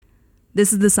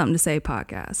This is the Something to Say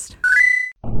podcast.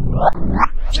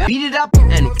 Beat it up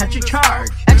and catch a charge.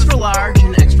 Extra large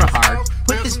and extra hard.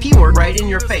 Put this P-word right in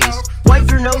your face.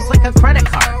 Wipe your nose like a credit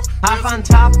card. Hop on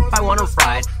top if I want to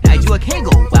ride. I do a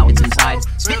kegel while it's inside.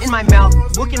 Spit in my mouth,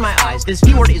 look in my eyes. This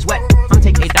P-word is wet. Come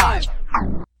take a dive.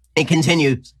 It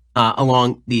continues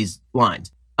along these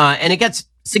lines. And it gets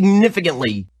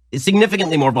significantly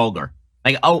more vulgar.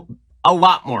 Like a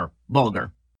lot more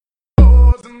vulgar.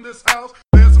 In this house,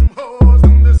 there's some whores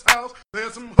in this house,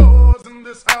 there's some whores in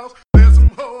this house, there's some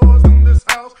whores in this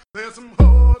house, there's some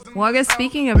whores in Well, I guess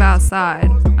speaking of outside,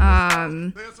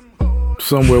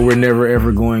 somewhere we're never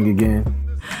ever going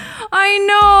again. I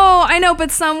know, but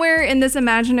somewhere in this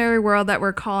imaginary world that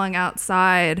we're calling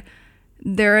outside,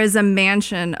 there is a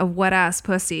mansion of wet-ass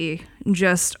pussy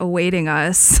just awaiting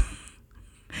us.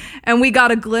 And we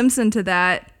got a glimpse into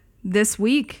that this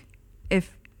week,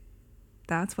 if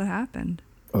that's what happened.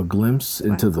 A glimpse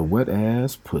into the wet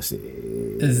ass pussy.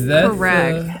 Is that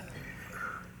correct?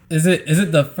 Is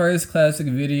it the first classic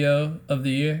video of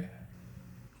the year?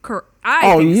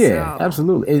 I think yeah, so.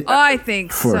 absolutely. I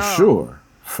think for so.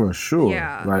 For sure.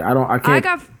 Yeah. Like I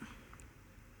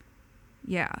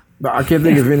can't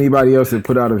think of anybody else that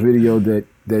put out a video that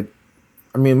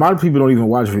I mean, a lot of people don't even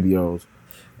watch videos.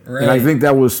 Right. And I think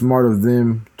that was smart of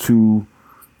them to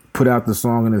put out the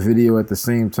song and the video at the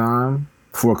same time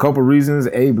for a couple reasons.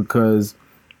 A, because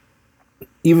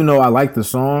even though I like the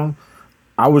song,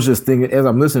 I was just thinking, as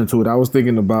I'm listening to it, I was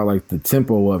thinking about like the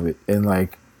tempo of it, and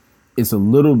like it's a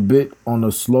little bit on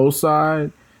the slow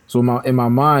side. So in my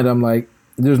mind, I'm like,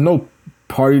 there's no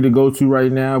party to go to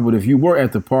right now, but if you were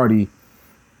at the party,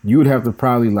 you would have to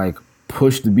probably like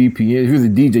push the BPM. If you're the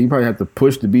DJ, you probably have to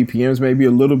push the BPMs maybe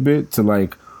a little bit to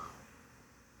like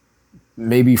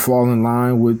maybe fall in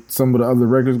line with some of the other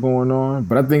records going on.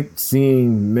 But I think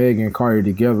seeing Meg and Cardi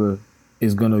together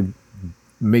is going to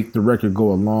make the record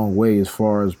go a long way as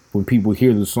far as when people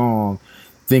hear the song,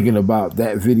 thinking about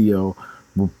that video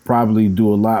will probably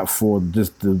do a lot for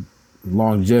just the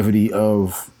longevity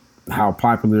of how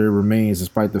popular it remains,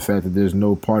 despite the fact that there's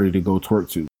no party to go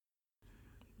twerk to.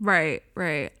 Right.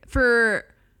 For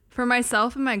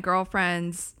myself and my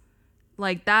girlfriends,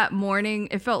 like that morning,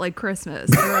 it felt like Christmas.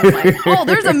 We were like, oh,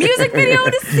 there's a music video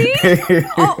to see.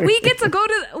 Oh, we get to go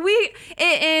to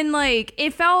and like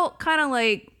it felt kind of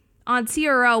like on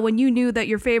TRL when you knew that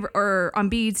your favorite, or on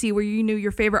BET where you knew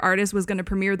your favorite artist was going to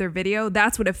premiere their video.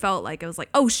 That's what it felt like. It was like,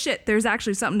 oh shit, there's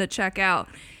actually something to check out.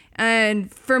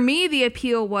 And for me, the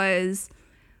appeal was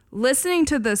listening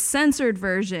to the censored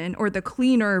version or the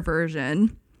cleaner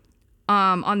version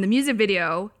on the music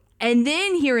video, and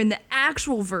then hearing the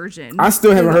actual version. I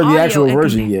still haven't heard the actual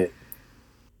version yet.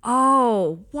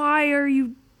 Oh, why are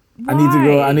you? Why?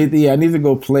 I need to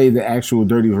go play the actual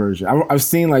dirty version. I've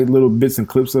seen like little bits and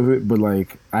clips of it, but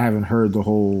like I haven't heard the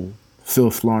whole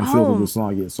filth of the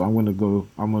song yet. So I'm gonna go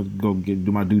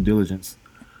do my due diligence.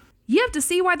 You have to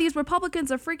see why these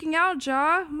Republicans are freaking out,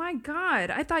 Ja. My God,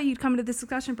 I thought you'd come to this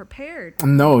discussion prepared.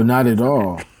 No, not at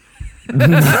all.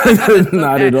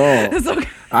 Not at all. It's okay.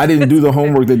 I didn't do the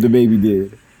homework that the baby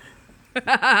did.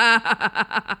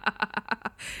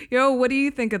 Yo, what do you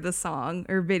think of the song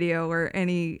or video or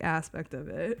any aspect of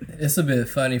it? It's a bit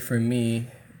funny for me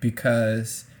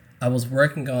because I was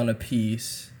working on a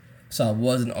piece, so I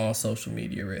wasn't on social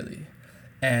media really.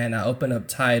 And I opened up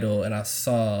Tidal and I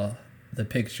saw the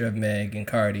picture of Meg and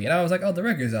Cardi, and I was like, oh, the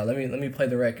record's out. Let me play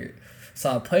the record.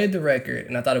 So I played the record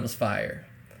and I thought it was fire.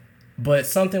 But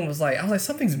something's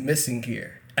missing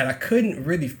here. And I couldn't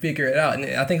really figure it out. And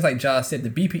I think it's like Josh said, the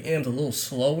BPM's a little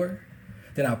slower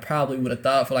than I probably would have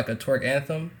thought for like a twerk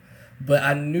anthem. But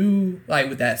I knew like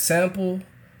with that sample,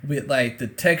 with like the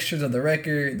textures of the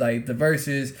record, like the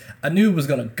verses, I knew it was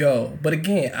going to go. But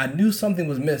again, I knew something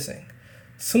was missing.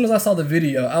 As soon as I saw the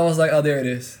video, I was like, oh, there it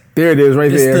is. There it is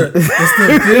right there. It's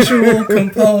the visual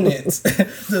components.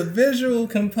 The visual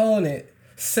component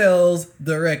sells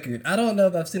the record. I don't know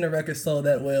if I've seen a record sold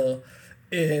that well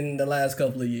in the last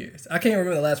couple of years. I can't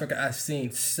remember the last record I've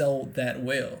seen sold that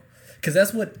well. Because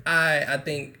that's what I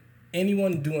think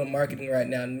anyone doing marketing right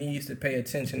now needs to pay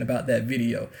attention about that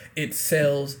video. It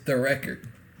sells the record.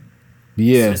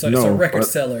 Yeah, so it's a record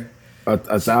seller.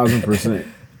 1,000%.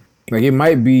 Like it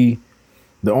might be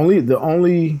the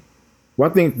only. Well,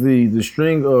 I think the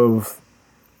string of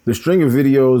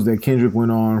videos that Kendrick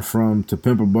went on from To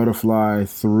Pimp a Butterfly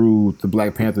through the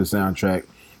Black Panther soundtrack,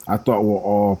 I thought were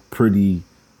all pretty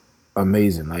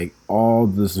amazing. Like all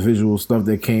this visual stuff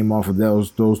that came off of those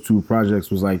two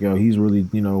projects was like, yo, he's really,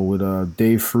 with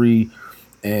Dave Free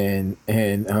and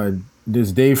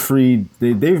this Dave Free,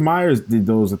 Dave Myers did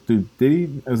those.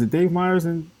 Was it Dave Myers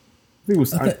and think it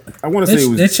was. I want to say it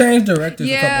was. They changed directors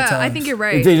a couple Yeah, times. I think you're They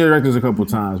right. changed directors a couple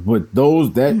times, but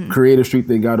that creative streak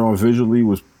they got on visually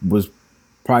was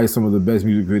probably some of the best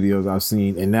music videos I've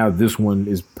seen, and now this one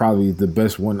is probably the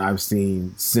best one I've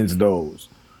seen since those.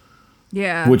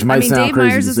 Yeah, Which might sound Dave crazy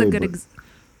Myers to is say, a good. but-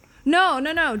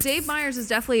 No. Dave Myers is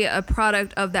definitely a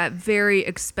product of that very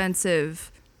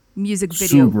expensive music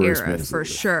video Super era expensive. for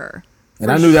sure. And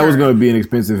For I knew that was sure. going to be an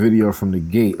expensive video from the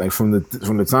gate. Like from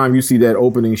the time you see that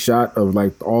opening shot of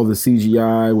like all the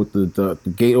CGI with the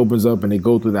gate opens up and they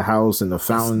go through the house and the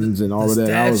fountains and all of that.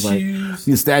 I was like, statues.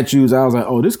 these statues. I was like,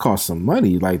 oh, this costs some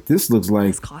money. Like this looks like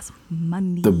This costs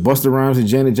money. the Busta Rhymes and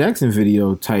Janet Jackson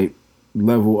video type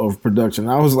level of production.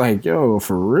 I was like, yo,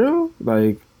 for real?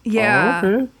 Like, Yeah. oh,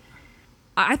 okay.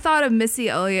 I thought of Missy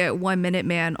Elliott, 1 Minute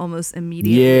Man, almost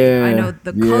immediately. Yeah, I know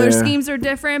the color yeah. schemes are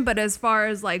different, but as far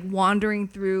as like wandering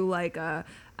through like a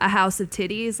house of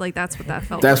titties, like that's what that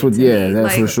felt. That's like what. to Yeah, me.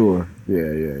 that's like, for sure.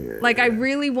 Yeah. Like I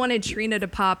really wanted Trina to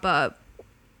pop up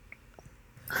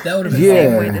That would have been the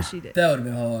same Yeah. way that she did. That would have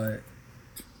been hard.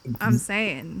 I'm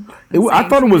saying. I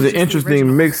thought it was an Trina's just the interesting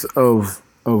original. mix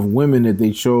of women that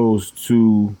they chose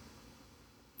to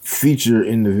feature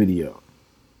in the video.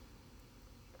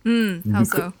 How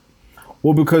so?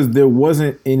 Well, because there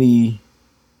wasn't any,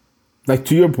 like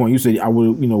to your point, you said I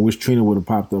would, wish Trina would have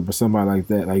popped up or somebody like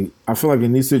that. Like I feel like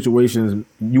in these situations,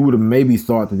 you would have maybe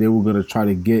thought that they were gonna try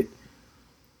to get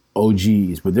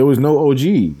OGs, but there was no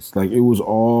OGs. Like it was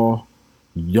all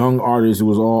young artists. It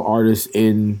was all artists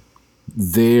in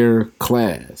their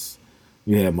class.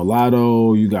 You had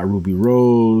Mulatto, you got Ruby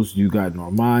Rose, you got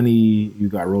Normani, you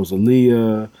got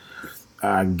Rosalia.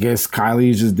 I guess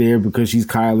Kylie's just there because she's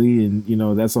Kylie,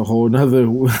 and that's a whole nother.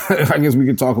 I guess we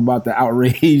could talk about the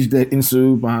outrage that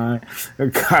ensued behind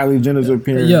Kylie Jenner's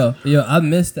appearance. Yo, I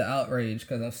missed the outrage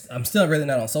because I'm still really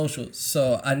not on social,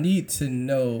 so I need to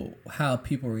know how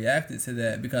people reacted to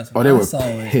that because when they I were saw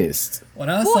it, pissed. when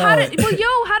I Well, saw how it, did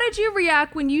how did you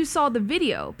react when you saw the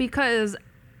video? Because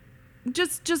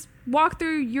just walk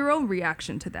through your own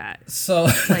reaction to that. so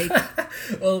Like,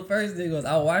 well, the first thing was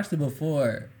I watched it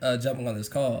before jumping on this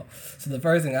call. So the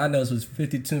first thing I noticed was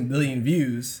 52 billion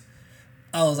views.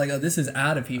 I was like, oh, this is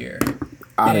out of here.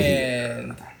 Out of here.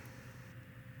 And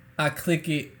I click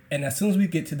it, and as soon as we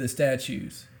get to the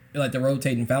statues, like the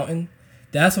rotating fountain,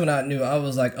 that's when I knew. I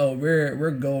was like, oh,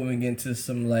 we're going into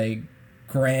some like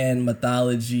grand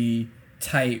mythology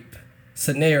type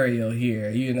scenario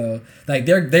here. Like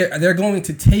they're going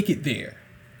to take it there.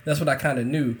 That's what I kind of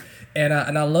knew, and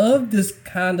I love this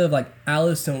kind of like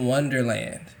Alice in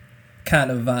Wonderland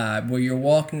kind of vibe where you're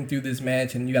walking through this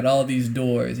mansion, you got all these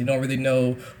doors, you don't really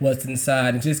know what's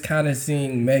inside, and just kind of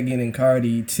seeing Megan and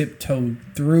Cardi tiptoe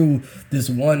through this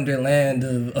wonderland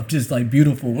of just like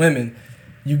beautiful women.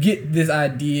 You get this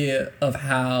idea of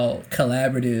how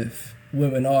collaborative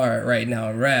women are right now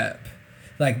in rap.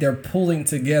 Like they're pulling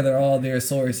together all their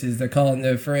sources, they're calling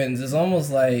their friends. It's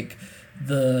almost like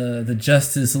the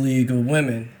Justice League of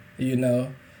women,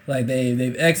 Like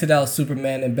they've exited out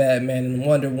Superman and Batman, and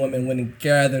Wonder Woman went and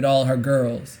gathered all her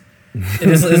girls.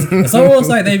 It's almost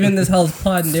like they've in this house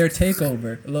plotting their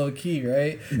takeover, low key,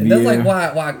 right? And that's like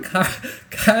why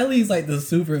Kylie's like the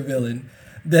super villain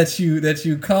that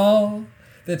you call.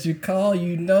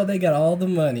 They got all the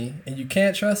money and you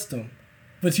can't trust them,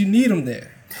 but you need them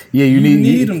there. Yeah, you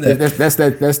need them there. That's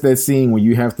that scene where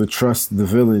you have to trust the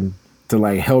villain to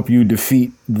like help you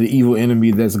defeat the evil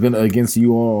enemy that's gonna against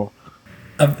you all.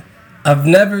 I've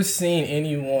never seen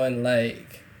anyone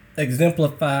like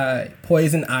exemplify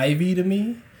Poison Ivy to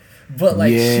me, but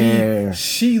like Yeah.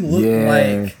 she looked Yeah.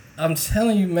 like, I'm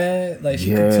telling you, man, like she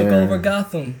took Yeah. over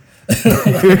Gotham. first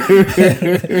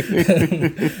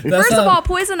of all,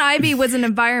 Poison Ivy was an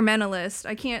environmentalist.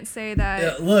 I can't say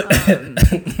that. Look,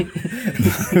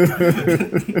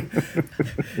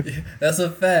 that's a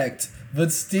fact.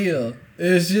 But still,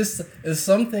 it's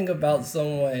something about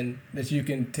someone that you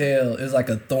can tell is like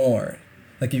a thorn.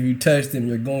 Like if you touch them,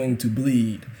 you're going to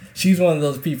bleed. She's one of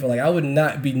those people. Like I would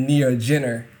not be near a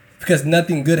Jenner because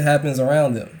nothing good happens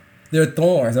around them. They're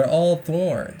thorns. They're all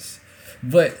thorns.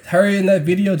 But her in that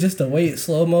video, just the way it's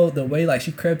slow-mo, the way like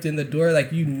she crept in the door,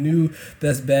 like you knew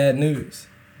that's bad news.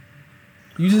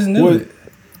 You just knew it.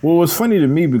 Well, it was funny to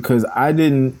me because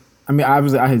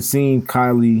obviously I had seen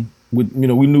Kylie with,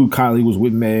 we knew Kylie was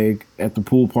with Meg at the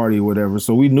pool party or whatever.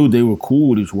 So we knew they were cool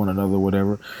with each one another or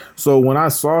whatever. So when I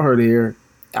saw her there,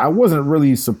 I wasn't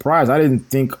really surprised. I didn't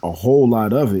think a whole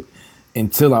lot of it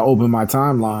until I opened my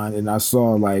timeline and I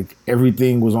saw like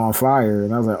everything was on fire.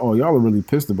 And I was like, oh, y'all are really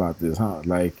pissed about this, huh?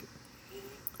 Like,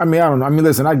 I don't know.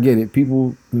 Listen, I get it.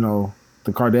 People, the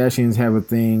Kardashians have a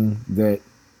thing that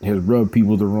has rubbed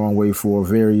people the wrong way for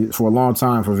a long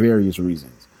time for various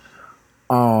reasons.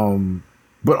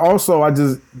 But also,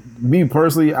 me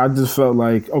personally, I just felt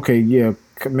like, okay, yeah,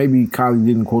 maybe Kylie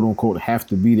didn't quote unquote have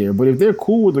to be there, but if they're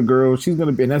cool with the girl, she's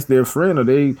gonna be, and that's their friend, or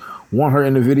they want her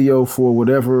in the video for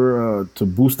whatever, to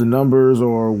boost the numbers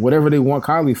or whatever they want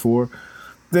Kylie for,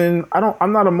 then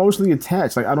I'm not emotionally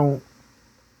attached. Like I don't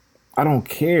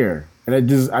care, and I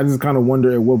just kind of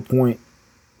wonder at what point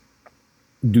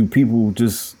do people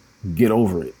just get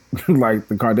over it? Like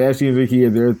the Kardashians are here,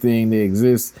 they're a thing, they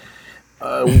exist.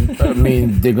 I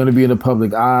mean, they're gonna be in the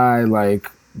public eye.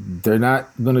 Like they're not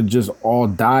gonna just all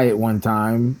die at one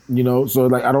time, you know. So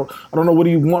like, I don't know, what do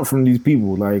you want from these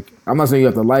people? Like, I'm not saying you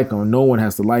have to like them. No one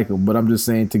has to like them, but I'm just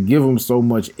saying to give them so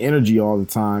much energy all the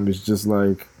time, it's just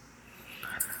like,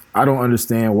 I don't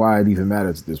understand why it even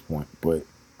matters at this point. But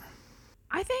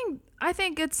I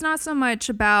think it's not so much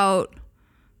about.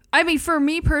 I mean, for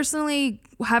me personally,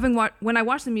 when I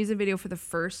watched the music video for the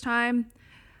first time,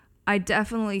 I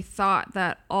definitely thought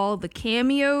that all the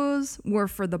cameos were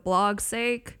for the blog's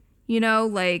sake. You know,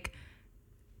 like,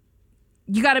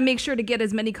 you got to make sure to get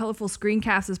as many colorful screen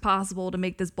caps as possible to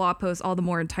make this blog post all the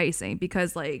more enticing,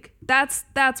 because like that's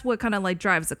what kind of like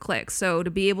drives the clicks. So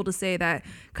to be able to say that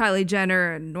Kylie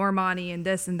Jenner and Normani and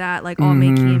this and that like all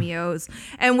make cameos,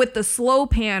 and with the slow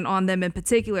pan on them in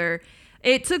particular,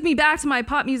 it took me back to my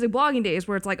pop music blogging days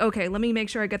where it's like, okay, let me make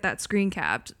sure I get that screen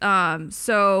capped.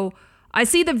 So I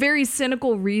see the very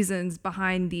cynical reasons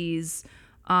behind these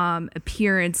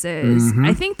appearances.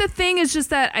 I think the thing is just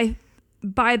that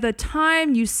by the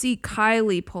time you see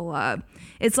Kylie pull up,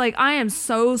 it's like I am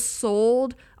so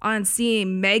sold on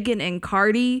seeing Megan and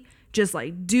Cardi just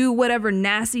like do whatever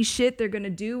nasty shit they're gonna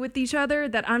do with each other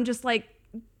that I'm just like,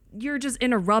 you're just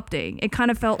interrupting. It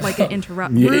kind of felt like an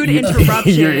rude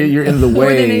interruption. You're in the way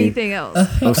more than anything else.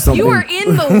 You are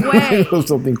in the way of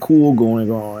something cool going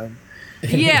on.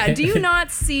 Yeah, do you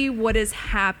not see what is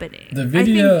happening? The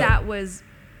video, I think that was...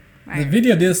 The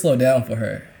video did slow down for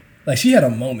her. Like, she had a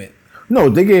moment. No,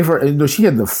 they gave her... No, she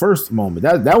had the first moment.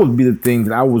 That would be the thing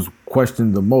that I was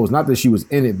questioning the most. Not that she was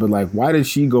in it, but, like, why did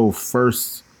she go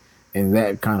first in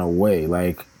that kind of way?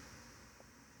 Like,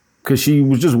 because she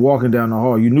was just walking down the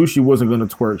hall. You knew she wasn't going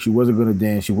to twerk. She wasn't going to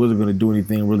dance. She wasn't going to do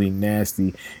anything really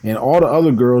nasty. And all the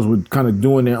other girls were kind of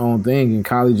doing their own thing. And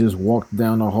Kylie just walked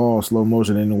down the hall slow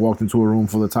motion and then walked into a room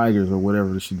full of tigers or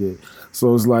whatever she did.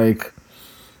 So it's like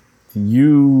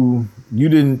you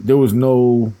didn't. There was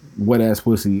no wet ass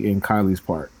pussy in Kylie's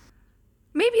part.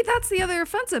 Maybe that's the other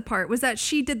offensive part, was that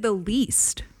she did the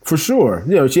least. For sure.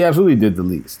 Yeah, she absolutely did the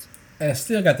least. And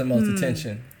still got the most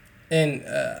attention. And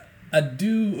I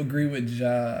do agree with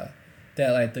Ja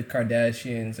that like the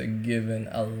Kardashians are given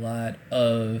a lot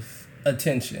of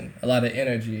attention, a lot of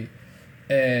energy.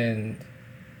 And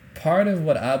part of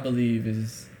what I believe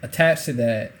is attached to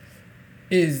that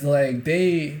is like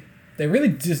they really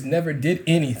just never did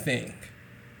anything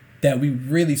that we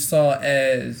really saw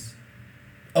as,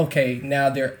 okay, now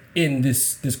they're in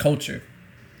this culture.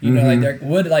 You know, like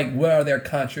what are their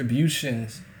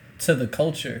contributions to the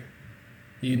culture?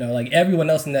 You know, like everyone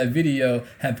else in that video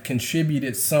have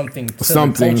contributed something to the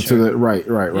culture. Right.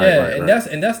 And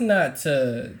that's not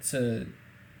to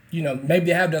you know, maybe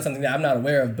they have done something that I'm not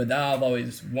aware of, but I've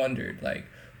always wondered, like,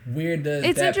 where does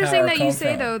it's that interesting power that come you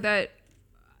say from? though that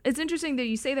it's interesting that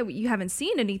you say that you haven't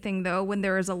seen anything though, when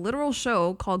there is a literal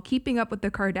show called Keeping Up with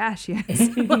the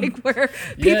Kardashians, like where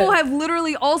people have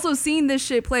literally also seen this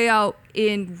shit play out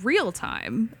in real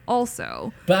time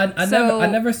also. But I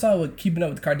never saw what Keeping Up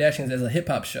with the Kardashians as a hip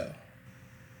hop show.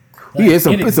 Like,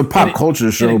 yeah, it's a pop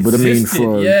culture show, but I mean,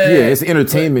 it's an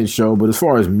entertainment show. But as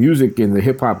far as music and the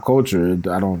hip hop culture,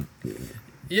 I don't.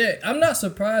 Yeah, I'm not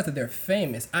surprised that they're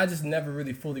famous. I just never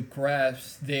really fully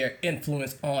grasped their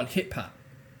influence on hip hop.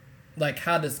 Like,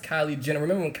 how does Kylie Jenner...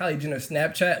 Remember when Kylie Jenner's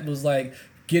Snapchat was, like,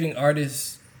 getting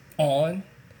artists on?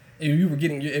 If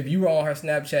you were on her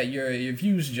Snapchat, your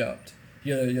views jumped.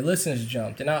 Your listens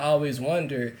jumped. And I always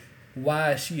wondered,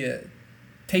 why is she a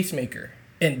tastemaker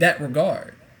in that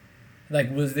regard?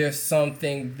 Like, was there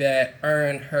something that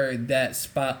earned her that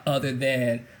spot other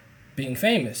than being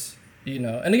famous? You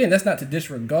know? And again, that's not to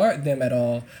disregard them at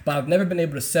all, but I've never been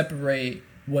able to separate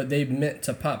what they meant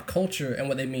to pop culture and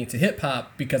what they mean to hip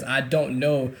hop, because I don't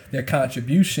know their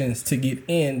contributions to get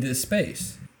in this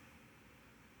space.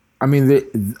 I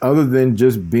mean, other than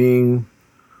just being,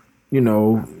 you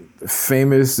know,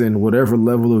 famous and whatever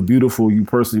level of beautiful you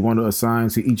personally want to assign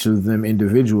to each of them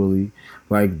individually,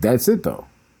 like, that's it though.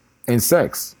 And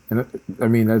sex. And I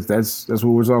mean, that's what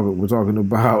we're talking. We're talking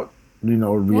about, you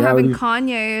know, reality. Well, having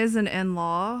Kanye as an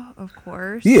in-law, of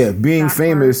course. Yeah, being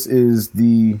famous is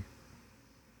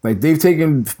like they've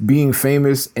taken being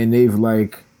famous and they've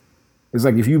like, it's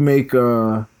like if you make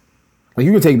like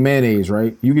you can take mayonnaise,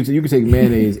 right? You can take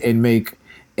mayonnaise and make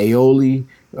aioli,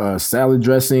 salad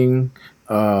dressing,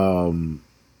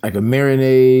 like a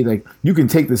marinade. Like you can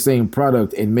take the same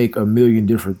product and make a million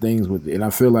different things with it. And I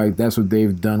feel like that's what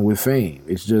they've done with fame.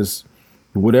 It's just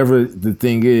whatever the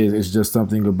thing is, it's just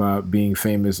something about being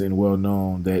famous and well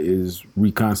known that is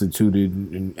reconstituted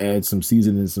and add some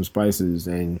seasoning, some spices,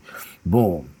 and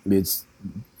boom, it's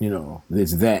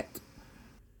it's that.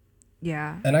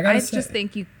 Yeah. And I gotta just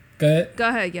think you. Go ahead. Go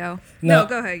ahead, yo. No. No,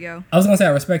 go ahead, yo. I was gonna say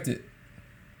I respect it.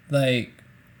 Like,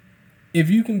 if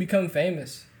you can become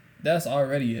famous, that's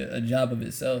already a job of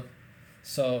itself.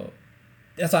 So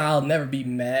that's why I'll never be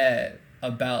mad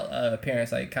about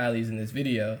appearance like Kylie's in this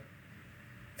video,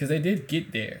 because they did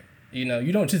get there. You know,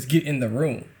 you don't just get in the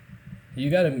room.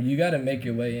 You gotta make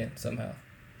your way in somehow.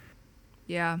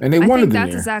 Yeah, and they I wanted think that's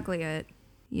there. exactly it.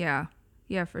 Yeah,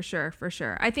 for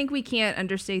sure. I think we can't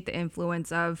understate the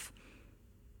influence of.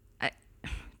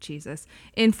 Jesus,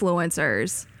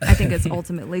 influencers. I think it's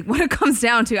ultimately what it comes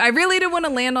down to. I really didn't want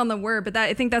to land on the word, but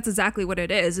I think that's exactly what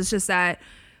it is. It's just that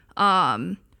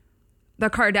the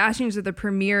Kardashians are the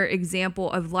premier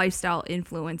example of lifestyle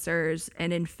influencers.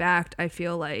 And in fact, I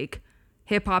feel like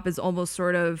hip hop is almost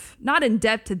sort of not in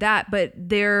depth to that, but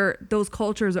those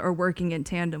cultures are working in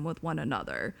tandem with one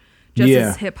another. Just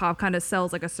as hip hop kind of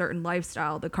sells like a certain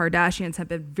lifestyle, the Kardashians have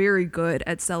been very good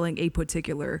at selling a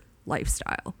particular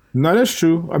lifestyle. No, that's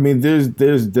true. I mean, there's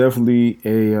definitely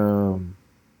a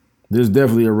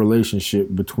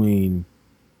relationship between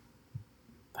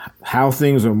how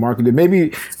things are marketed.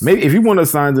 Maybe if you want to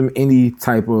assign them any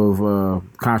type of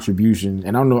contribution,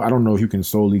 and I don't know if you can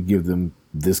solely give them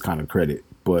this kind of credit,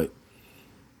 but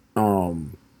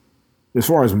as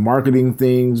far as marketing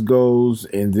things goes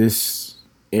in this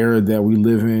era that we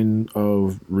live in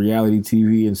of reality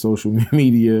TV and social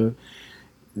media,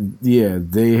 yeah,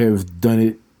 they have done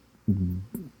it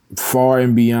far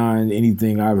and beyond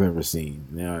anything I've ever seen.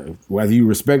 Now, whether you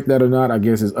respect that or not, I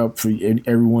guess is up for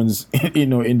everyone's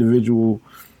individual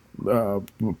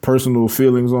personal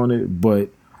feelings on it. But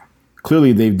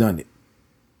clearly, they've done it,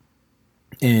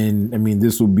 and I mean,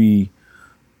 this will be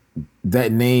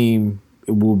that name.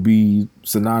 It will be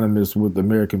synonymous with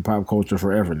American pop culture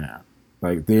forever now.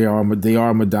 Like they are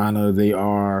Madonna, they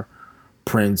are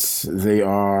Prince, they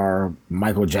are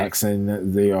Michael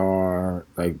Jackson, they are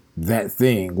like that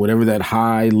thing, whatever that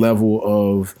high level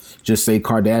of just say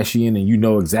Kardashian and you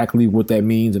know exactly what that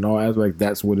means and all that, like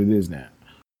that's what it is now.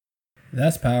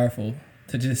 That's powerful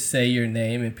to just say your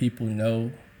name and people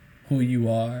know who you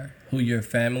are, who your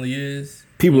family is.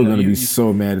 People are going to be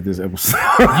so mad at this episode.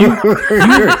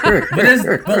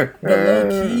 But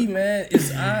low key, man,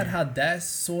 it's odd how that's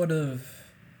sort of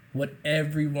what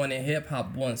everyone in hip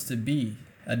hop wants to be,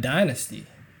 a dynasty.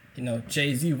 You know,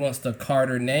 Jay-Z wants the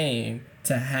Carter name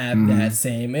to have that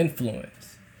same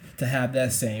influence, to have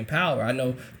that same power. I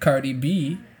know Cardi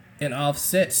B and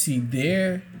Offset see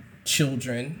their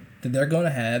children that they're going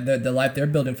to have, the life they're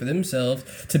building for themselves,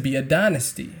 to be a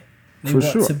dynasty. They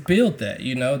want to build that,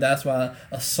 you know. That's why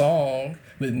a song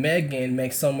with Megan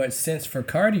makes so much sense for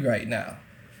Cardi right now.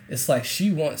 It's like she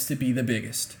wants to be the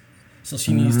biggest. So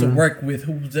she needs to work with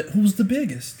who's the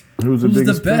biggest, who's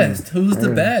the best, who's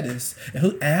the baddest,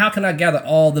 and how can I gather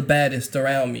all the baddest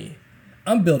around me?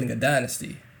 I'm building a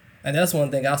dynasty, and that's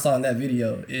one thing I saw in that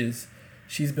video is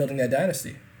she's building that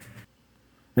dynasty.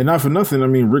 And not for nothing, I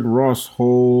mean Rick Ross'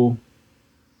 whole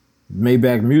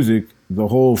Maybach Music, the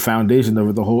whole foundation of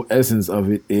it, the whole essence of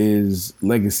it is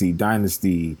legacy,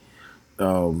 dynasty,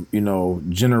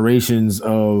 generations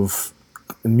of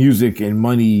music and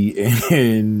money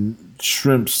and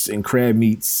shrimps and crab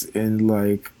meats and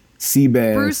like sea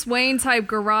bass. Bruce Wayne type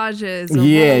garages.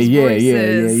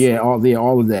 Yeah.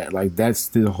 All of that. Like that's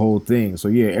the whole thing. So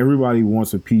yeah, everybody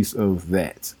wants a piece of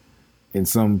that in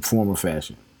some form or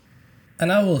fashion.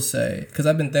 And I will say, because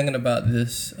I've been thinking about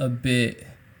this a bit,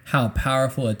 how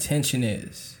powerful attention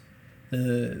is.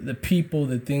 The people,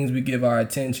 the things we give our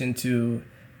attention to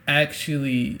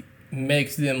actually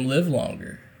makes them live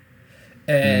longer.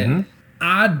 And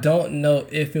I don't know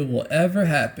if it will ever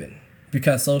happen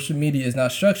because social media is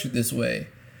not structured this way.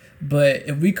 But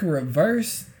if we could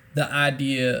reverse the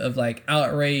idea of like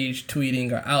outrage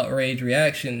tweeting or outrage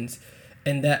reactions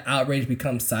and that outrage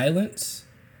becomes silence,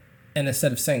 and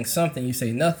instead of saying something, you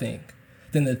say nothing,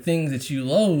 then the things that you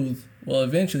loathe will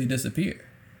eventually disappear.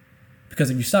 Because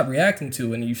if you stop reacting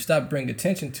to it and you stop bringing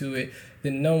attention to it,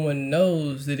 then no one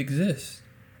knows it exists.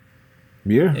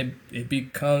 Yeah. It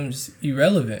becomes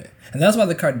irrelevant. And that's why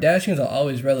the Kardashians are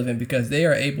always relevant, because they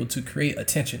are able to create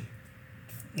attention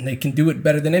and they can do it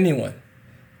better than anyone.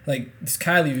 Like this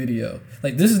Kylie video.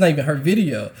 Like this is not even her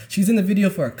video. She's in the video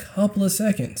for a couple of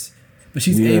seconds, but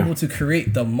she's able to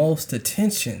create the most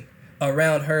attention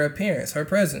around her appearance, her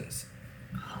presence.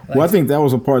 Like, well, I think that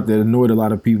was a part that annoyed a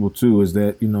lot of people too. Is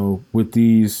that with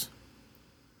the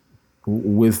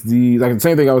like the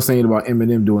same thing I was saying about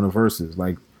Eminem doing the verses,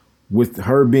 like with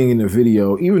her being in the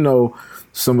video, even though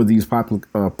some of these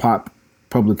pop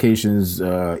publications,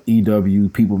 EW,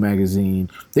 People Magazine,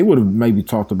 they would have maybe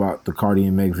talked about the Cardi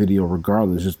and Meg video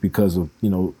regardless, just because of,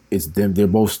 it's them. They're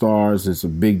both stars. It's a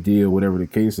big deal, whatever the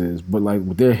case is. But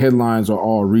like their headlines are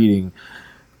all reading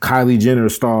Kylie Jenner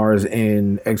stars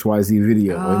in XYZ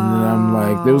video. And then I'm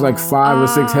like, there was like 5 or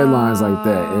 6 headlines like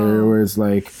that, where it's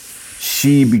like,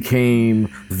 she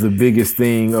became the biggest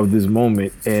thing of this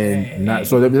moment. And not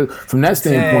so that, from that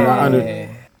standpoint,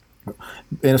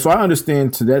 so I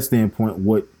understand to that standpoint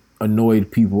what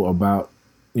annoyed people about,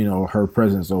 her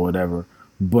presence or whatever.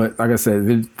 But like I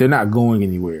said, they're not going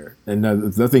anywhere. And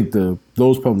I think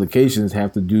those publications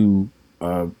have to do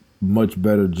a much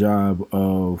better job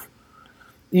of,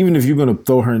 even if you're going to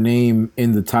throw her name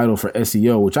in the title for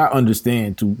SEO, which I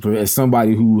understand as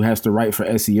somebody who has to write for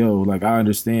SEO, like I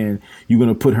understand you're going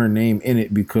to put her name in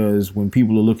it because when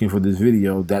people are looking for this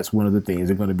video, that's one of the things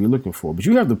they're going to be looking for. But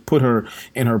you have to put her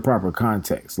in her proper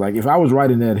context. Like if I was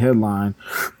writing that headline,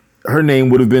 her name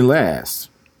would have been last.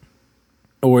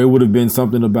 Or it would have been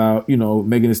something about,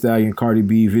 Megan Thee Stallion, Cardi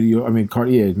B video. Megan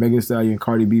Thee Stallion,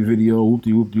 Cardi B video,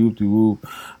 whoop-de-whoop-de-whoop-de-whoop.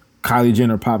 Kylie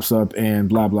Jenner pops up and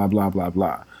blah, blah, blah, blah,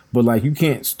 blah. But like you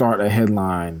can't start a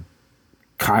headline,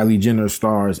 Kylie Jenner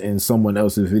stars in someone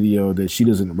else's video that she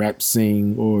doesn't rap,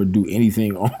 sing, or do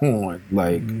anything on.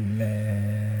 Like,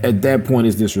 at that point,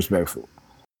 it's disrespectful.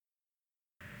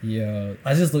 Yo,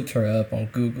 I just looked her up on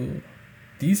Google.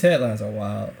 These headlines are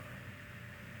wild.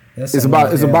 It's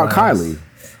about Kylie.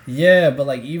 Yeah, but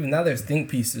like even now there's think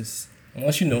pieces.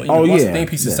 Once once think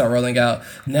pieces start rolling out,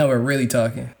 now we're really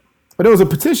talking. But there was a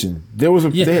petition. They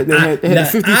had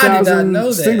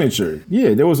 50,000 signatures.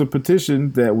 Yeah, there was a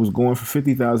petition that was going for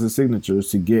 50,000 signatures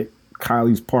to get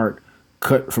Kylie's part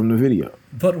cut from the video.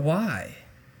 But why?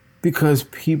 Because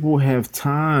people have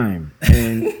time.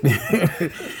 And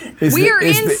We're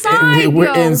inside.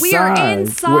 We're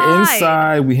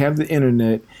inside. We have the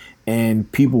internet.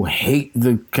 And people hate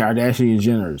the Kardashian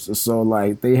Jenners. So,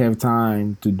 like, they have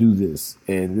time to do this.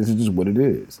 And this is just what it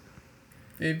is.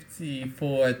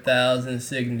 54,000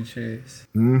 signatures.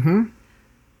 Mm-hmm.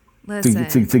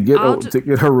 Listen, to get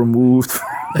her removed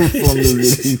from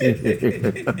the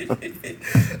video.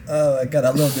 Oh my God, I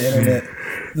love the internet.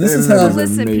 This is how.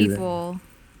 Listen, people.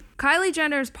 Kylie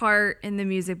Jenner's part in the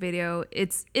music video,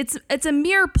 it's a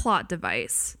mere plot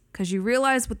device, because you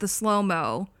realize with the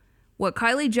slow-mo, what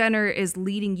Kylie Jenner is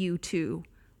leading you to,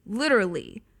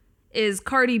 literally, is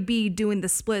Cardi B doing the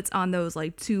splits on those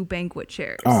like 2 banquet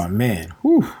chairs. Oh man,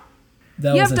 whew.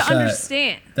 You have to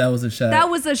understand. That was a shot. That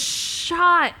was a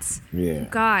shot. Yeah,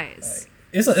 guys.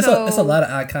 It's a lot of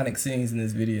iconic scenes in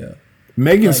this video.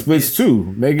 Megan splits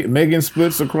too. Megan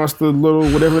splits across the little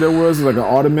whatever there was, like an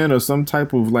ottoman or some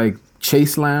type of like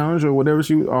chase lounge or whatever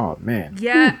she was. Oh man.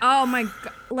 Yeah. Oh my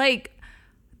God. Like,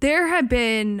 there have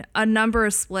been a number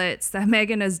of splits that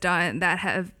Megan has done that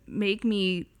have made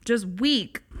me just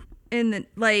weak.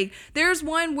 There's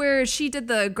one where she did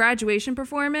the graduation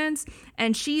performance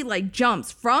and she like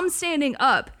jumps from standing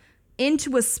up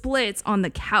into a split on the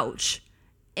couch,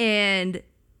 and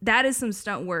that is some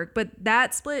stunt work. But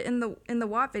that split in the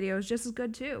WAP video is just as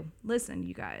good too. Listen,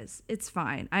 you guys, it's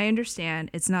fine. I understand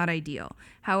it's not ideal.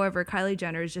 However, Kylie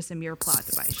Jenner is just a mere plot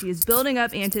device. She is building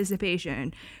up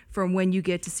anticipation from when you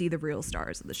get to see the real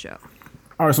stars of the show.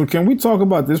 All right, so can we talk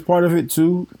about this part of it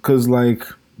too? Because like,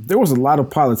 there was a lot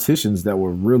of politicians that were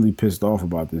really pissed off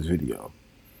about this video.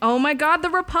 Oh my God, the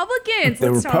Republicans!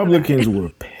 The Republicans were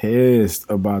pissed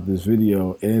about this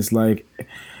video. And it's like,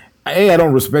 I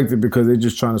don't respect it because they're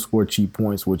just trying to score cheap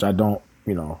points, which I don't,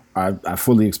 I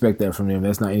fully expect that from them.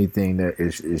 That's not anything that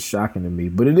is shocking to me.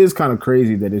 But it is kind of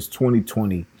crazy that it's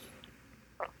 2020.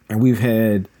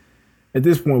 And at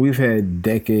this point, we've had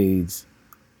decades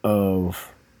of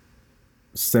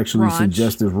sexually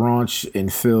suggestive raunch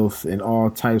and filth and all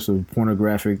types of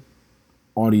pornographic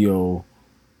audio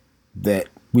that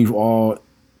we've all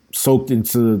soaked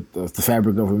into the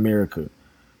fabric of America.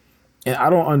 And I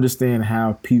don't understand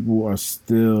how people are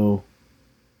still,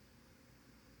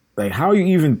 like, how are you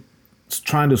even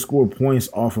trying to score points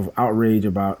off of outrage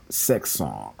about sex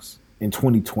songs in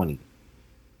 2020?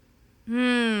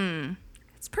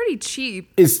 It's pretty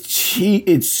cheap. It's cheap.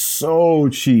 It's so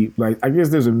cheap. Like, I guess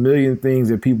there's a million things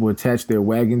that people attach their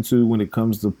wagon to when it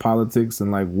comes to politics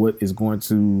and like what is going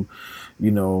to,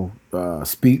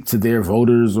 speak to their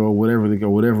voters or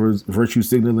whatever virtue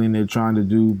signaling they're trying to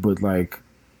do. But like,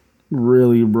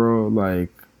 really, bro,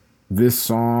 like this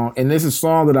song, and this is a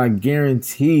song that I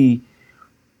guarantee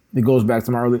it goes back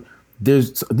to my early.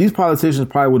 These politicians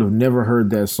probably would have never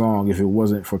heard that song if it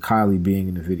wasn't for Kylie being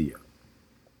in the video.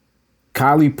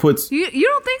 Kylie puts. You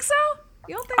don't think so?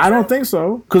 You don't think I so? don't think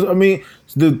so. Because I mean,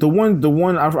 the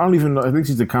one I don't even know. I think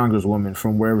she's a congresswoman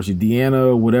from wherever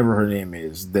Deanna, whatever her name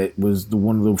is. That was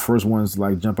one of the first ones to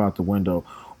like jump out the window.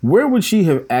 Where would she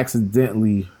have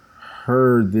accidentally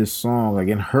heard this song? Like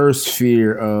in her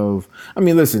sphere of. I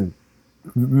mean, listen,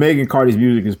 Megan Cardi's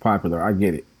music is popular. I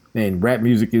get it, and rap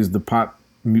music is the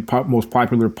most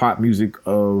popular pop music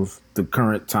of the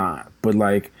current time. But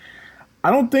like, I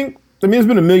don't think. I mean, there's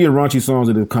been a million raunchy songs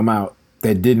that have come out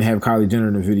that didn't have Kylie Jenner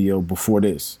in the video before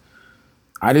this.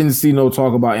 I didn't see no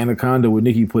talk about Anaconda when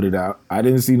Nicki put it out. I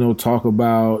didn't see no talk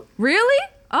about... Really?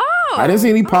 Oh. I didn't see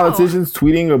any politicians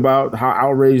tweeting about how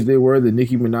outraged they were that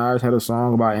Nicki Minaj had a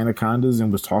song about anacondas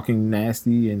and was talking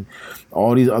nasty and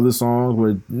all these other songs.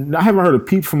 Where I haven't heard a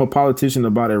peep from a politician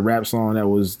about a rap song that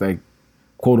was like,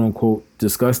 quote unquote,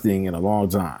 disgusting in a long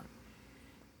time.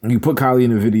 And you put Kylie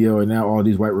in the video and now all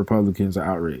these white Republicans are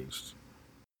outraged.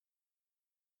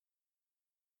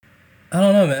 I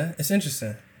don't know, man. It's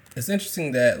interesting. It's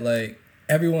interesting that, like,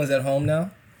 everyone's at home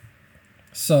now.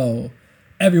 So,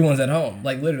 everyone's at home.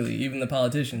 Like, literally, even the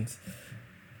politicians.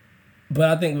 But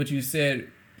I think what you said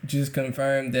just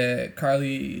confirmed that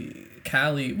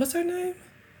Kylie, what's her name?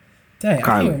 Dang, I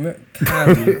can't remember.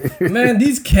 Kylie. Man,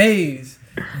 these K's.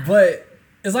 But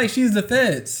it's like she's the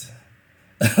feds.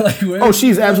 Like,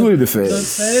 she's absolutely the feds.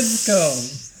 The feds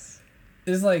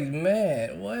come. It's like,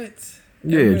 man, what?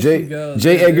 Yeah, J.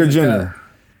 Edgar Jenner.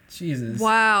 Jesus.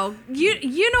 Wow.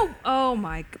 You know. Oh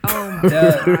my God.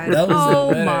 That was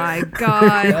Oh my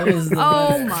God. That was the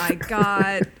Oh winner. my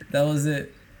God. That was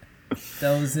it.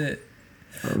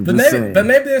 I'm But just maybe, saying. but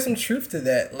maybe there's some truth to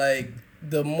that. Like,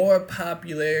 the more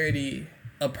popularity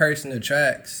a person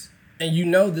attracts, and you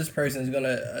know this person is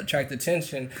gonna attract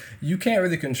attention, you can't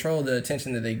really control the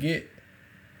attention that they get.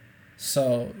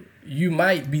 So you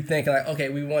might be thinking like, okay,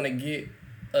 we want to get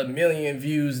 1 million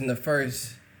views in the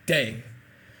first day,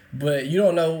 but you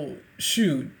don't know.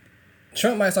 Shoot,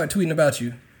 Trump might start tweeting about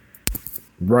you.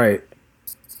 Right.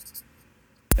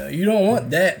 You don't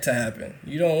want that to happen.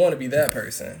 You don't want to be that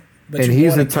person, but And you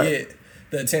he's want the to type- get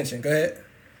the attention. Go ahead.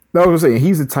 No, I was saying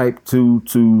he's the type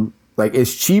to like,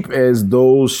 as cheap as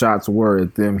those shots were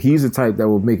at them, he's the type that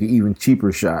will make an even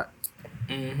cheaper shot.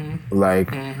 Mm-hmm.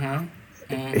 Like,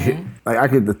 like I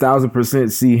could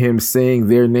 1,000% see him saying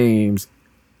their names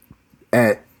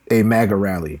at a MAGA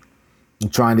rally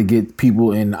and trying to get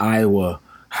people in Iowa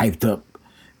hyped up,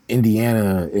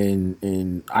 Indiana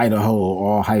and Idaho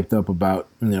all hyped up about,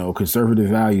 conservative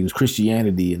values,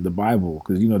 Christianity and the Bible.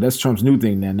 Because, that's Trump's new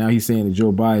thing now. Now he's saying that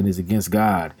Joe Biden is against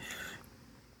God,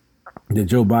 that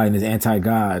Joe Biden is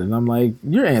anti-God. And I'm like,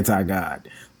 you're anti-God.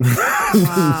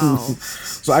 Wow.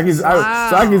 So I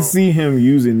can see him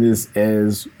using this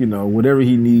as, whatever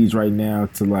he needs right now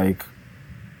to like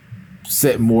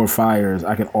set more fires.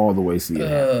 I can all the way see it.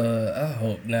 I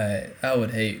hope not. I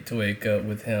would hate to wake up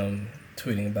with him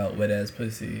tweeting about wet ass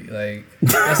pussy. Like,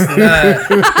 that's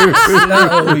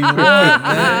not what we want,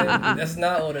 man. That's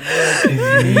not what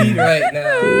Americans need right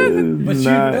now. But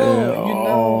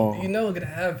you know it could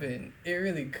happen. It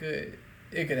really could.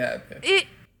 It could happen.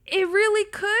 It really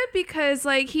could, because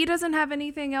like he doesn't have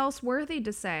anything else worthy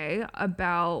to say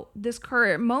about this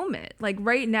current moment. Like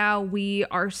right now we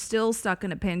are still stuck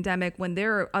in a pandemic when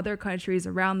there are other countries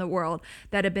around the world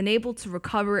that have been able to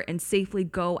recover and safely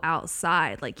go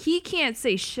outside. Like he can't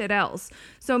say shit else.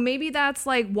 So maybe that's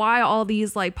like why all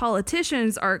these like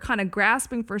politicians are kind of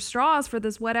grasping for straws for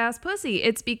this wet ass pussy.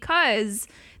 It's because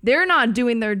they're not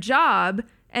doing their job.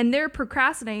 And they're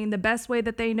procrastinating the best way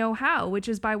that they know how, which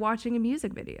is by watching a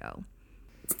music video.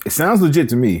 It sounds legit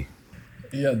to me.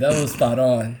 Yeah, that was spot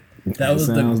on. That was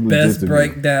the sounds legit best to me.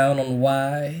 breakdown on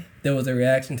why there was a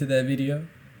reaction to that video.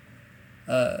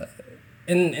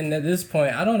 And at this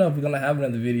point, I don't know if we're going to have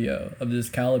another video of this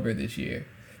caliber this year,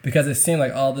 because it seemed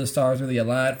like all the stars really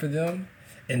aligned for them.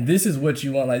 And this is what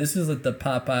you want. Like, this is like the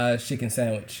Popeye's chicken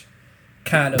sandwich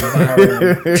kind of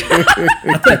viral.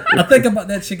 I think about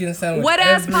that chicken sandwich Wet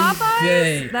ass every Popeyes?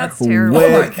 day. That's terrible.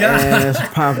 Wet ass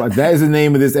Popeye. That is the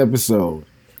name of this episode.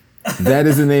 That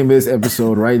is the name of this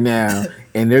episode right now,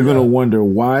 and they're gonna wonder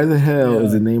why the hell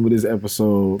is the name of this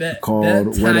episode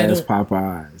called Wet Ass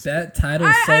Popeyes. That title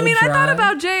is so I mean, dry. I thought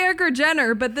about J. Edgar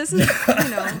Jenner, but this is,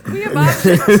 we have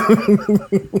options.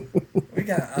 We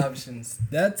got options.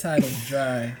 That title's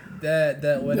dry.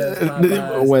 That Wet Ass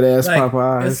Popeyes. Wet Ass like,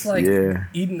 Popeyes. It's like yeah.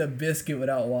 eating a biscuit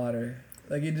without water.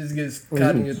 Like it just gets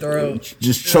caught in your throat.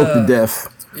 Just choke to death.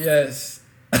 Yes.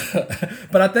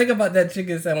 But I think about that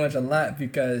chicken sandwich a lot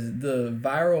because the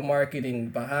viral marketing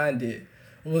behind it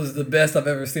was the best I've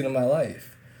ever seen in my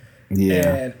life.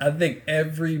 Yeah. And I think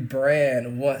every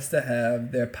brand wants to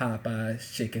have their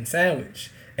Popeyes chicken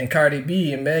sandwich. And Cardi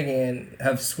B and Megan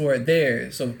have scored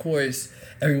theirs. So, of course,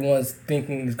 everyone's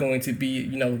thinking is going to be,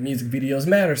 music videos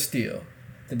matter still.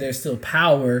 That there's still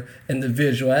power in the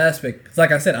visual aspect. 'Cause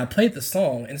like I said, I played the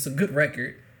song, and it's a good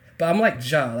record. But I'm like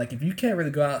Ja, like if you can't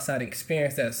really go outside and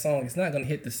experience that song, it's not going to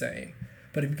hit the same.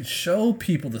 But if you can show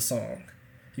people the song,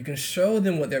 you can show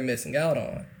them what they're missing out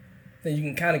on, then you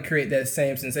can kind of create that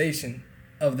same sensation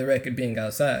of the record being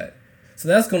outside. So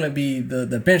that's going to be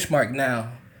the benchmark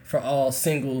now for all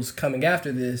singles coming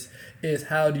after this is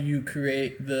how do you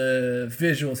create the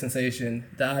visual sensation,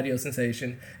 the audio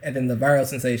sensation, and then the viral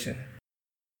sensation.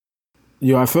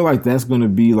 Yo, I feel like that's gonna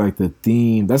be like the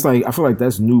theme. I feel like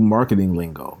that's new marketing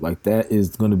lingo. Like that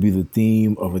is gonna be the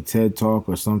theme of a TED Talk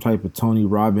or some type of Tony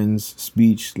Robbins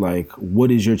speech. Like, what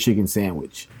is your chicken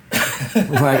sandwich?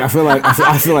 I feel like Yo,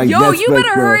 that's you like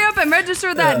better hurry up and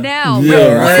register that now.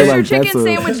 Yeah, I feel like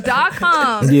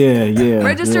RegisterChickenSandwich.com. Yeah.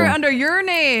 Register under your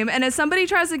name, and if somebody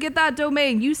tries to get that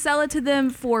domain, you sell it to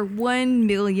them for $1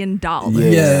 million. Yeah.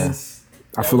 Yes.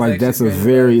 I feel like that's a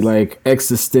very like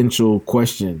existential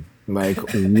question. Like,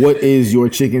 what is your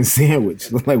chicken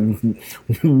sandwich? Like,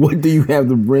 what do you have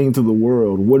to bring to the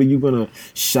world? What are you going to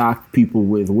shock people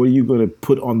with? What are you going to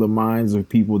put on the minds of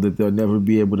people that they'll never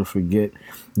be able to forget?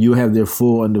 You have their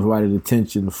full undivided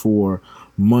attention for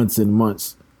months and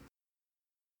months.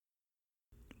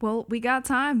 Well, we got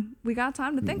time. We got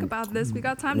time to think about this. We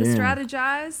got time to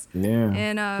strategize. Yeah.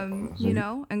 And,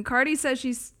 and Cardi says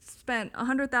she spent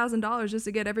 $100,000 just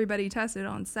to get everybody tested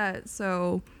on set.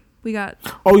 So we got.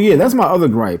 Oh, yeah. That's my other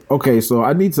gripe. Okay. So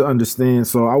I need to understand.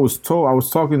 So I was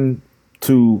talking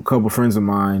to a couple friends of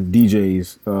mine,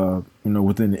 DJs,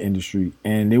 within the industry,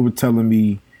 and they were telling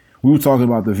me, we were talking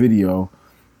about the video,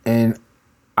 and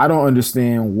I don't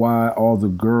understand why all the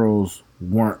girls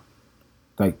weren't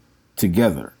like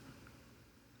together.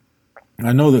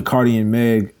 I know that Cardi and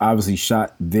Meg obviously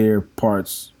shot their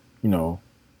parts,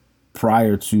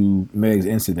 prior to Meg's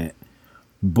incident,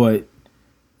 but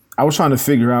I was trying to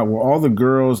figure out, were all the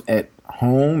girls at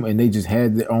home and they just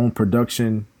had their own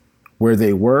production where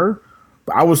they were?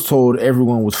 But I was told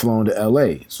everyone was flown to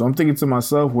LA. So I'm thinking to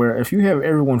myself, where if you have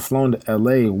everyone flown to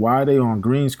LA, why are they on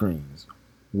green screens?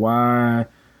 Why?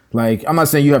 Like, I'm not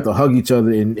saying you have to hug each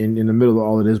other in the middle of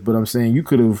all of this, but I'm saying you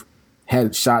could have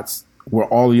had shots where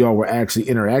all of y'all were actually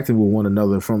interacting with one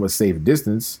another from a safe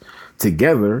distance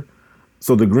together.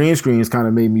 So the green screens kind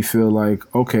of made me feel like,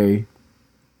 okay,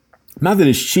 not that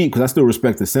it's cheap, because I still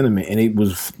respect the sentiment, and it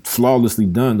was flawlessly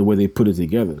done the way they put it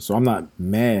together. So I'm not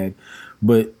mad,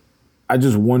 but I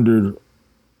just wondered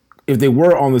if they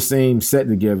were on the same set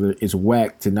together, it's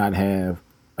whack to not have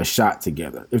a shot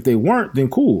together. If they weren't, then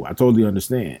cool. I totally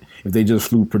understand. If they just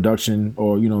flew production,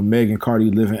 or, Meg and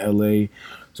Cardi live in LA,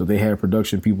 so they had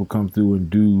production people come through and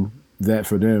do that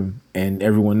for them, and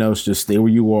everyone else just stay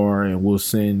where you are, and we'll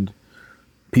send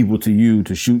people to you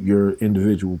to shoot your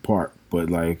individual part. But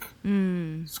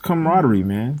it's camaraderie,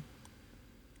 man.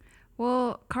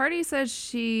 Well, Cardi says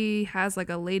she has like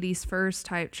a ladies first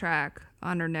type track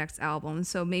on her next album.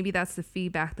 So maybe that's the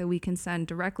feedback that we can send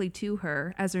directly to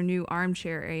her as her new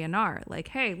armchair A&R. Like,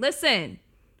 hey, listen,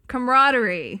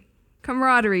 camaraderie,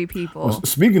 people. Well,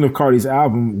 speaking of Cardi's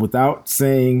album, without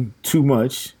saying too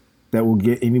much that will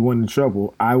get anyone in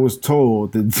trouble, I was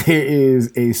told that there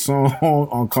is a song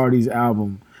on Cardi's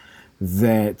album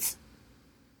that,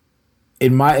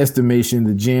 in my estimation,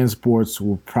 the JanSports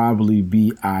will probably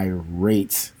be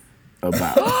irate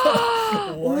about.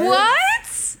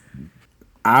 What?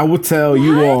 I will tell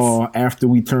you all after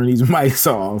we turn these mics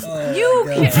off.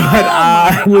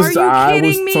 I was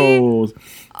told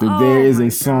that there is a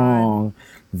song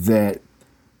that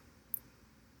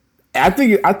I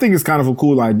think it's kind of a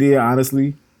cool idea,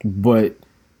 honestly, but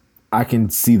I can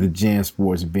see the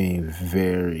JanSports being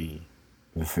very,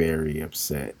 very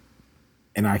upset.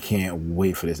 And I can't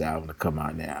wait for this album to come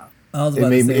out now.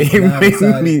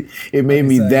 It made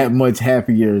me that much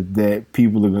happier that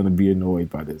people are going to be annoyed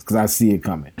by this, because I see it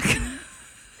coming.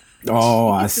 Oh,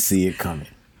 I see it coming.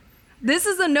 This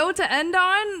is a note to end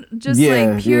on? Just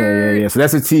like pure... Yeah. So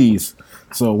that's a tease.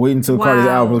 So wait until Cardi's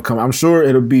album comes. I'm sure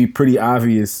it'll be pretty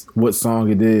obvious what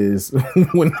song it is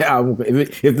when the album...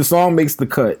 If the song makes the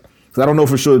cut, because I don't know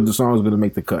for sure if the song is going to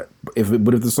make the cut. But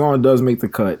if the song does make the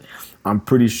cut, I'm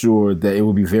pretty sure that it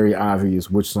will be very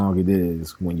obvious which song it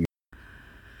is when you...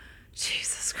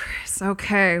 Jesus Christ.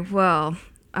 Okay, well...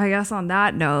 I guess on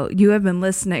that note, you have been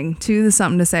listening to the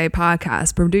Something to Say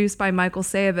podcast produced by Michael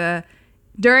Sava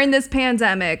during this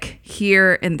pandemic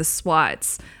here in the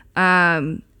SWATs.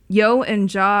 Yo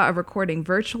and Ja are recording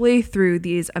virtually through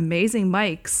these amazing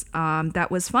mics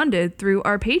that was funded through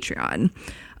our Patreon.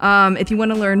 If you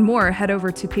want to learn more, head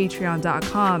over to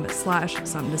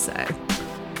patreon.com/something to say.